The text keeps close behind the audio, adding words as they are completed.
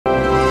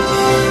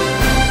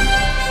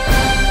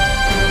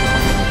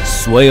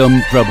Swayam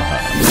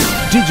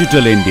Prabha.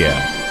 Digital India.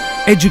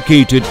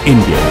 Educated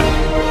India.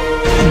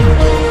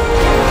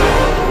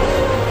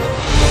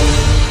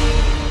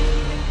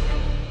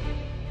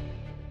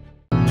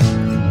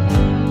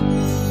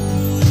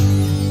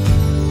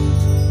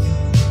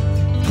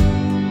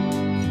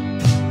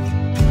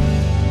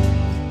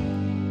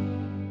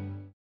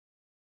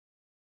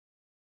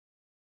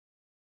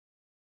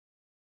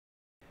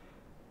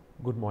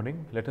 Good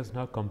morning. Let us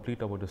now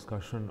complete our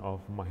discussion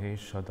of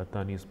Mahesh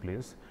Dattani's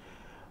plays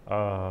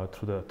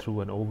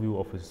through an overview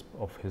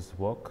of his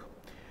work.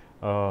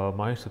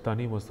 Mahesh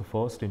Dattani was the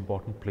first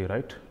important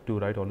playwright to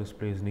write all his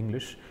plays in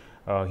English.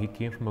 He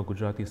came from a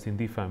Gujarati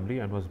Sindhi family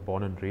and was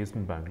born and raised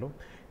in Bangalore.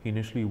 He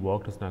initially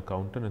worked as an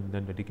accountant and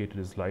then dedicated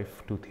his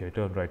life to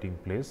theatre and writing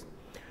plays.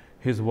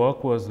 His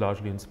work was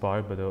largely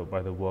inspired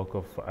by the work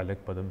of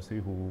Alec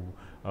Padamsee, who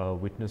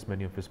witnessed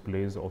many of his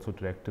plays, also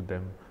directed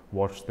them,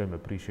 watched them,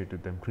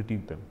 appreciated them,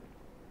 critiqued them.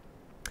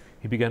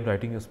 He began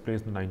writing his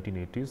plays in the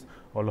 1980s,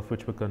 all of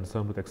which were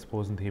concerned with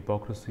exposing the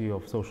hypocrisy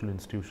of social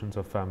institutions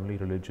of family,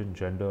 religion,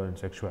 gender and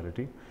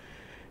sexuality.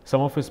 Some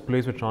of his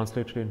plays were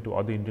translated into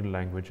other Indian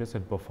languages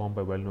and performed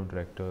by well-known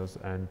directors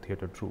and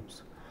theatre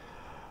troupes.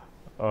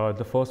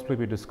 The first play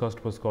we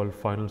discussed was called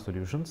Final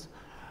Solutions.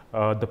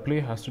 The play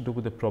has to do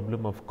with the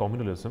problem of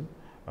communalism.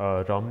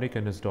 Ramnik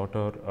and his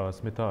daughter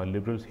Smita are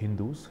liberal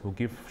Hindus who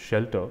give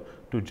shelter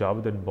to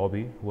Javed and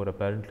Bobby, who are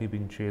apparently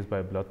being chased by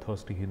a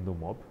bloodthirsty Hindu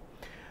mob.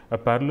 A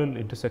parallel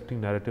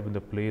intersecting narrative in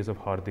the play is of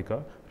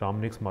Hardika,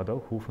 Ramnik's mother,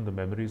 who from the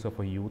memories of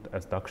her youth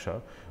as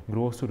Daksha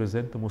grows to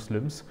resent the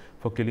Muslims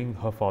for killing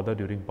her father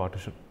during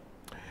partition.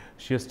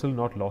 She has still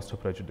not lost her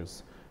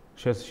prejudice.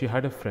 She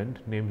had a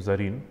friend named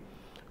Zareen.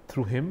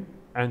 Through him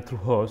and through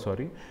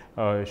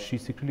her, she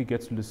secretly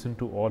gets to listen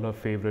to all her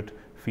favorite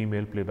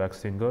female playback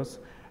singers.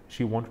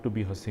 She wanted to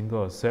be her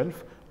singer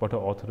herself, but her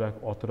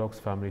Orthodox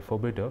family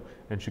forbid her,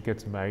 and she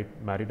gets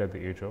married at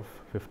the age of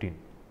 15.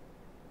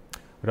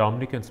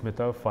 Ramnik and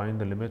Smita find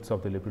the limits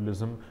of the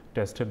liberalism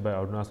tested by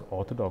Aruna's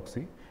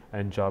orthodoxy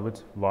and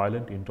Javed's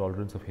violent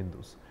intolerance of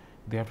Hindus.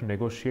 They have to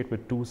negotiate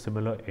with two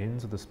similar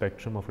ends of the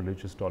spectrum of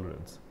religious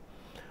tolerance.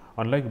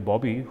 Unlike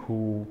Bobby,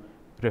 who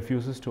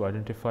refuses to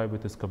identify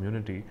with his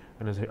community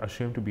and is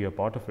ashamed to be a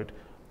part of it,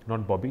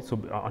 unlike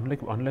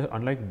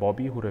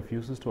Bobby, who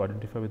refuses to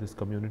identify with his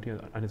community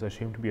and is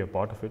ashamed to be a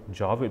part of it,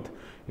 Javed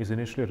is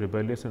initially a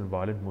rebellious and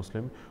violent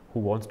Muslim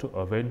who wants to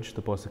avenge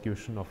the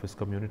persecution of his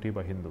community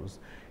by Hindus.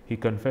 He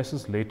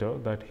confesses later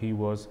that he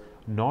was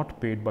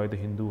not paid by the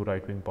Hindu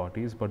right-wing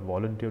parties but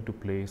volunteered to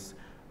place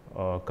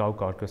cow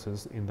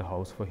carcasses in the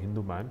house of a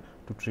Hindu man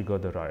to trigger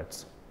the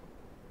riots.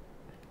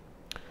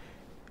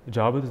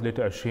 Javed is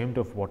later ashamed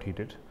of what he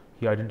did.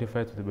 He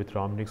identifies with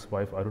Ramnik's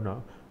wife Aruna,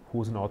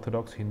 who is an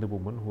Orthodox Hindu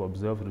woman who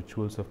observes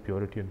rituals of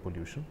purity and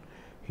pollution.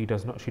 She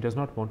does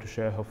not want to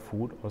share her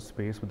food or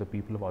space with the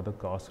people of other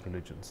castes or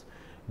religions.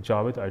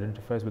 Javed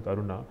identifies with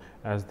Aruna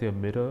as their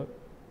mirror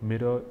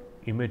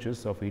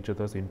images of each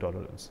other's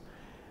intolerance.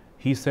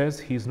 He says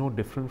he is no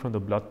different from the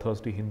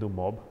bloodthirsty Hindu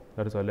mob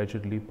that is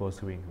allegedly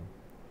pursuing him.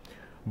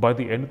 By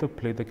the end of the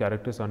play, the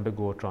characters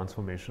undergo a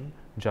transformation.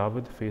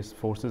 Javed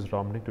forces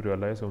Ramnik to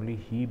realize only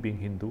he, being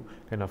Hindu,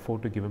 can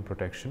afford to give him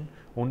protection.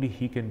 Only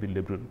he can be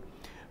liberal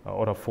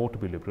or afford to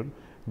be liberal.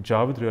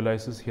 Javed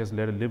realizes he has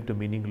lived a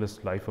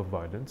meaningless life of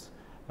violence.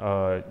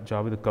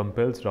 Javed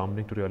compels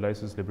Ramnik to realize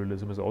his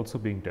liberalism is also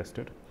being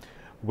tested.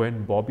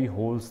 When Bobby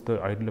holds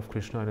the idol of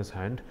Krishna in his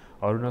hand,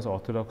 Aruna's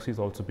orthodoxy is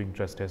also being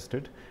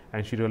tested,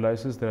 and she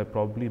realizes there are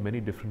probably many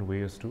different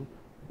ways to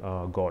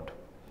God.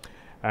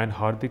 And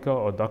Hardika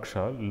or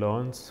Daksha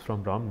learns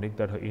from Ramnik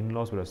that her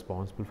in-laws were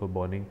responsible for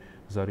burning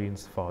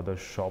Zareen's father's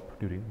shop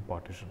during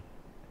partition.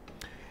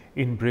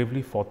 In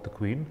Bravely Fought the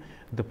Queen,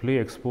 the play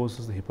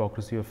exposes the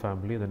hypocrisy of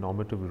family and the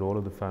normative role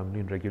of the family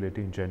in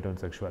regulating gender and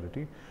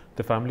sexuality.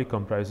 The family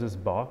comprises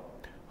Ba,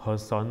 her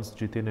sons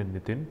Jitin and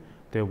Nitin,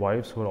 their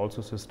wives who are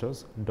also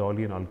sisters,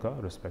 Dolly and Alka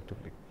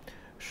respectively,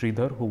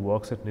 Sridhar, who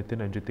works at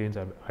Nitin and Jitin's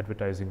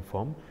advertising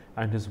firm,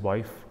 and his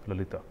wife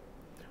Lalita.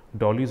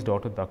 Dolly's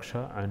daughter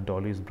Daksha and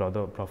Dolly's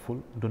brother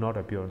Praful do not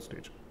appear on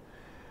stage.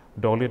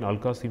 Dolly and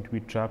Alka seem to be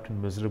trapped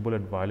in miserable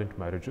and violent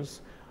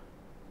marriages.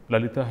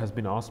 Lalita has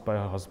been asked by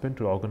her husband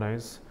to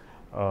organize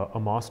a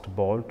masked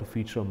ball to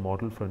feature a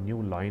model for a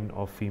new line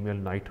of female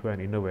nightwear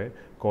and innerwear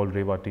called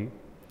Revati.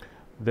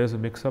 There is a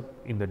mix-up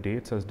in the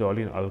dates as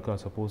Dolly and Alka are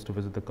supposed to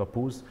visit the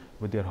Kapoors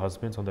with their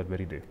husbands on that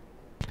very day.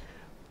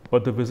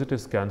 But the visit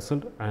is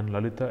cancelled and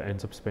Lalita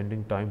ends up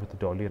spending time with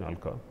Dolly and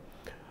Alka.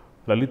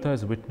 Lalita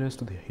is witness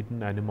to the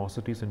hidden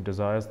animosities and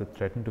desires that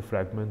threaten to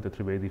fragment the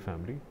Trivedi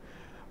family.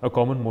 A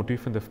common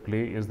motif in the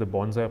play is the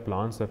bonsai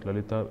plants that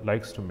Lalita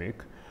likes to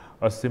make,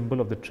 a symbol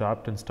of the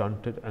trapped and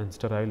stunted and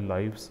sterile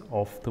lives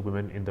of the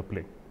women in the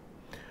play.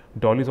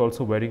 Dolly is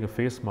also wearing a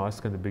face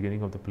mask in the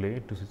beginning of the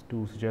play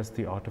to suggest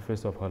the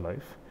artifice of her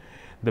life.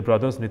 The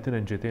brothers Nitin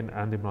and Jitin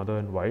and their mother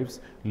and wives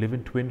live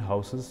in twin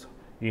houses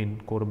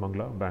in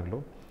Koramangala,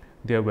 Bangalore.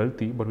 They are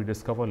wealthy, but we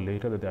discover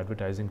later that the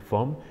advertising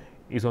firm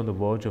is on the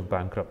verge of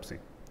bankruptcy.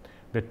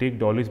 They take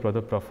Dolly's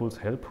brother Praful's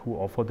help, who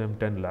offer them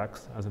 10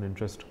 lakhs as an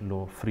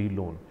interest-free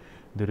loan.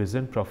 They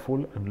resent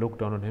Praful and look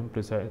down on him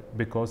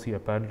because he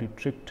apparently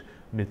tricked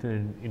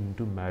Nitin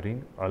into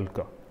marrying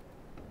Alka.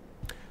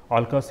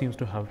 Alka seems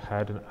to have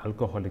had an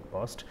alcoholic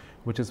past,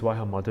 which is why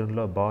her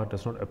mother-in-law Ba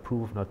does not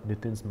approve of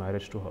Nitin's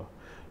marriage to her.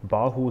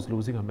 Ba, who is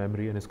losing her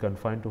memory and is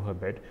confined to her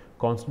bed,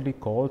 constantly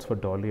calls for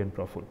Dolly and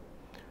Praful.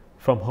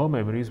 From her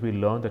memories, we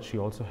learn that she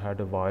also had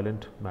a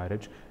violent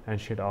marriage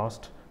and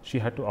she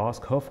had to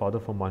ask her father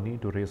for money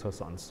to raise her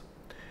sons.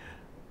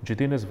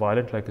 Jitin is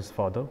violent like his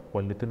father,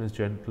 while Nitin is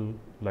gentle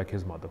like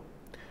his mother.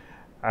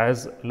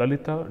 As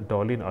Lalita,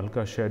 Dolly and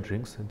Alka share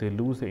drinks, they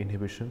lose their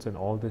inhibitions and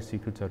all their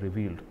secrets are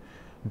revealed.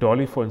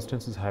 Dolly, for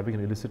instance, is having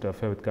an illicit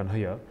affair with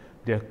Kanhaiya,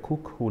 their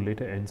cook, who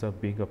later ends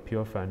up being a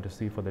pure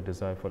fantasy for their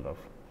desire for love.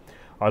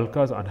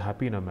 Alka is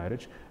unhappy in her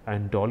marriage,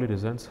 and Dolly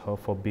resents her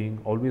for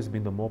always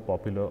being the more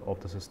popular of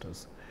the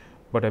sisters.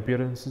 But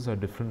appearances are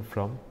different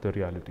from the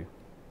reality.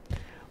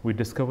 We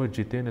discover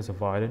Jitin is a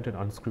violent and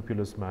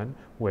unscrupulous man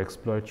who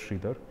exploits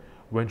Sridhar.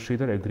 When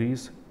Sridhar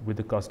agrees with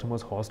the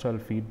customer's hostile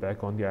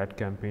feedback on the ad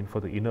campaign for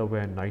the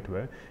innerwear and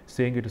nightwear,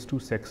 saying it is too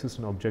sexist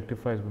and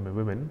objectifies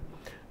women,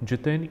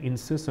 Jitin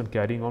insists on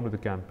carrying on with the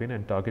campaign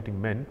and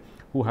targeting men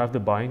who have the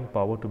buying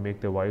power to make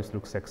their wives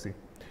look sexy.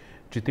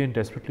 Jitin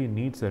desperately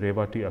needs a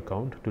Revati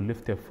account to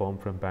lift their firm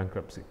from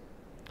bankruptcy.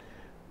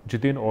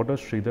 Jitin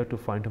orders Sridhar to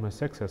find him a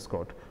sex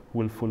escort who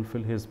will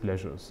fulfill his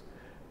pleasures.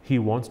 He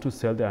wants to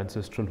sell the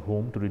ancestral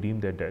home to redeem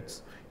their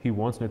debts. He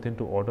wants Nitin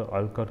to order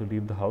Alka to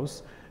leave the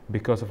house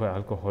because of her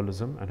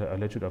alcoholism and her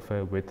alleged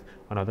affair with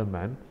another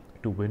man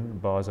to win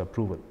Ba's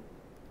approval.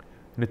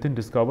 Nitin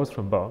discovers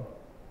from Ba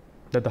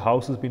that the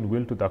house has been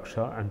willed to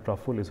Daksha and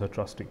Praful is her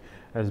trustee,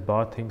 as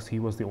Ba thinks he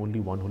was the only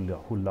one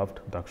who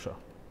loved Daksha.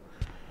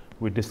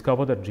 We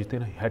discover that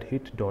Jitin had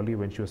hit Dolly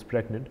when she was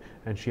pregnant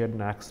and she had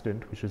an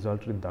accident which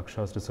resulted in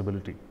Daksha's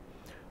disability.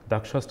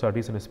 Daksha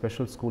studies in a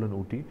special school in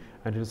Ooty,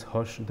 and it is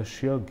the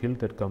sheer guilt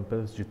that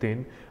compels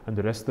Jitin and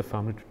the rest of the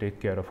family to take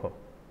care of her.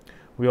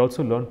 We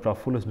also learn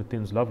Praful is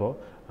Nitin's lover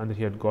and that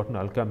he had gotten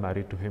Alka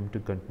married to him to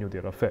continue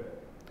their affair.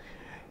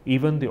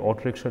 Even the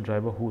auto rickshaw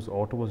driver whose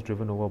auto was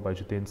driven over by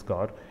Jitin's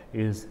car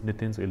is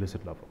Nitin's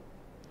illicit lover.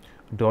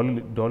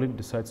 Dolly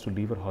decides to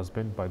leave her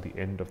husband by the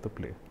end of the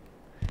play.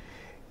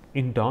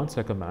 In Dance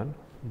Like a Man,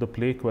 the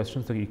play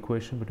questions the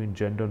equation between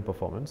gender and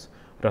performance.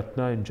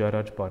 Ratna and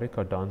Jairaj Parekh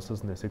are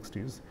dancers in their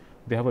 60s.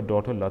 They have a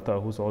daughter Lata,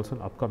 who is also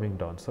an upcoming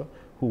dancer,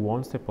 who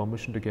wants their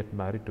permission to get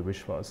married to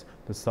Vishwas,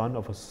 the son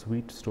of a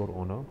sweet store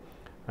owner,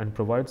 and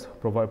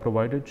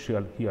provided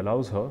he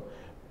allows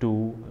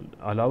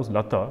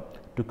Lata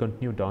to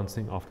continue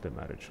dancing after their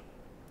marriage.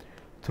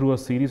 Through a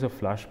series of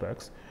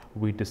flashbacks,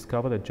 we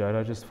discover that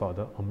Jairaj's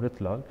father,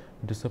 Amritlal,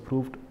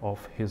 disapproved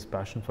of his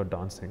passion for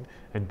dancing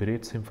and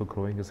berates him for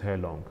growing his hair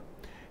long.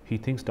 He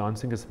thinks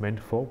dancing is meant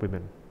for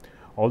women.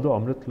 Although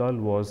Amritlal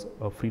was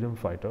a freedom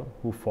fighter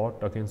who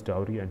fought against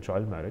dowry and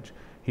child marriage,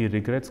 he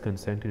regrets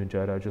consenting to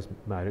Jairaj's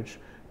marriage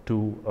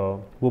to a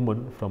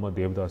woman from a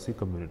Devdasi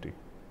community.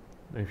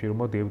 If you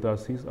remember,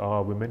 Devdasis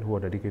are women who are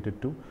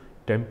dedicated to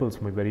temples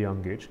from a very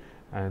young age,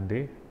 and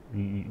they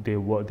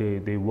earn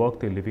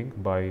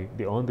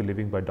the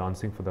living by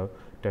dancing for the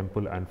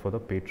temple and for the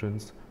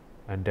patrons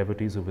and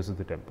devotees who visit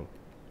the temple.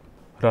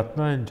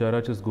 Ratna and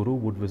Jairaj's guru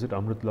would visit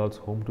Amritlal's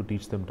home to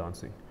teach them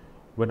dancing.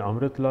 When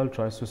Amritlal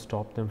tries to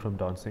stop them from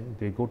dancing,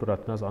 they go to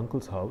Ratna's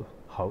uncle's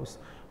house,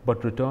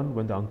 but return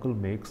when the uncle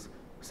makes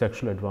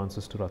sexual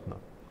advances to Ratna.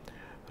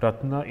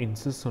 Ratna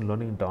insists on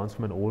learning dance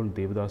from an old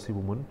Devdasi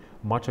woman,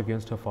 much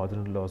against her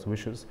father-in-law's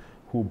wishes,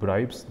 who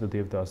bribes the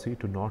Devdasi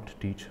to not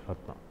teach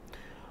Ratna.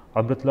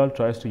 Amritlal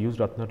tries to use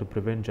Ratna to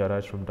prevent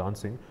Jairaj from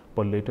dancing,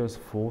 but later is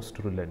forced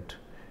to relent.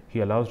 He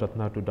allows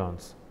Ratna to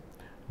dance.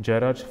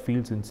 Jairaj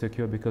feels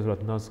insecure because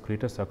Ratna's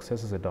greatest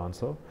success as a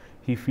dancer.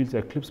 He feels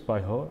eclipsed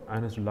by her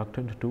and is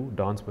reluctant to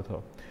dance with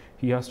her.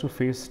 He has to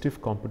face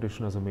stiff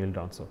competition as a male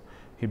dancer.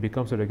 He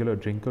becomes a regular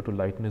drinker to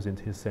lighten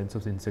his sense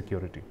of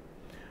insecurity.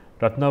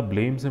 Ratna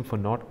blames him for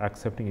not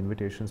accepting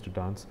invitations to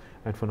dance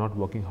and for not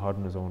working hard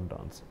on his own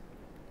dance.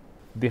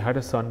 They had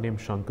a son named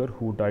Shankar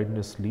who died in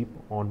his sleep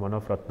on one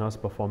of Ratna's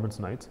performance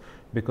nights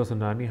because a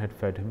nanny had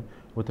fed him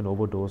with an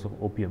overdose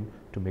of opium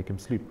to make him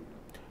sleep.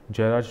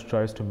 Jairaj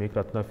tries to make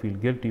Ratna feel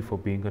guilty for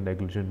being a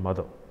negligent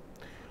mother.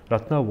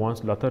 Ratna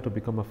wants Lata to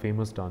become a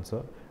famous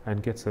dancer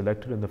and gets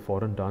selected in the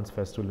foreign dance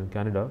festival in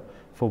Canada,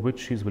 for which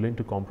she is willing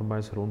to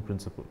compromise her own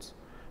principles.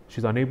 She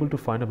is unable to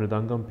find a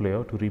mridangam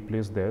player to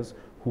replace theirs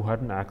who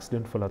had an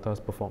accident for Lata's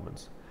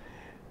performance.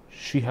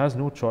 She has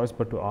no choice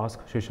but to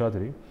ask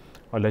Sheshadri,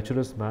 a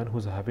lecherous man who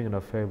is having an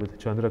affair with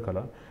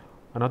Chandrakala,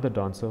 another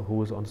dancer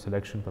who is on the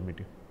selection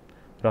committee.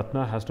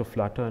 Ratna has to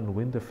flatter and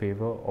win the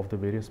favor of the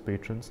various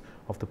patrons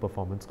of the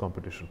performance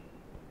competition.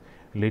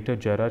 Later,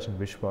 Jairaj and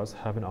Vishwas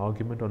have an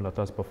argument on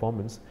Lata's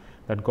performance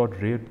that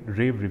got rave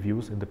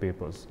reviews in the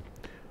papers.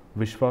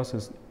 Vishwas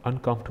is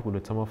uncomfortable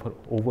with some of her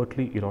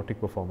overtly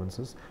erotic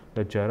performances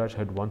that Jairaj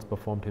had once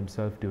performed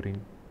himself during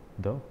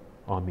the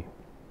army.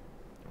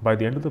 By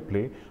the end of the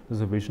play,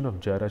 there's a vision of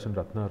Jairaj and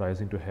Ratna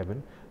rising to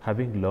heaven,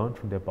 having learned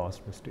from their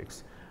past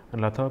mistakes.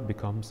 And Latha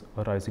becomes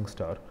a rising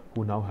star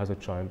who now has a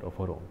child of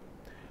her own.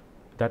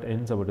 That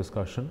ends our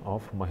discussion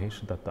of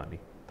Mahesh Dattani.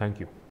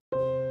 Thank you.